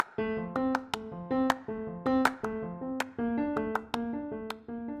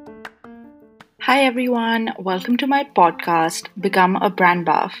Hi everyone, welcome to my podcast, Become a Brand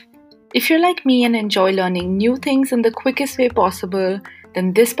Buff. If you're like me and enjoy learning new things in the quickest way possible,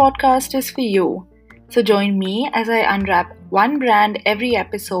 then this podcast is for you. So join me as I unwrap one brand every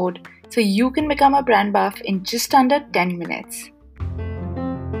episode so you can become a brand buff in just under 10 minutes.